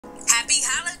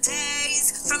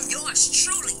holidays from yours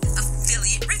truly,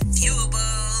 Affiliate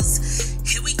Reviewables.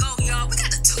 Here we go, y'all. We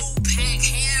got the 2-pack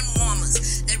hand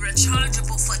warmers. They're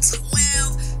rechargeable for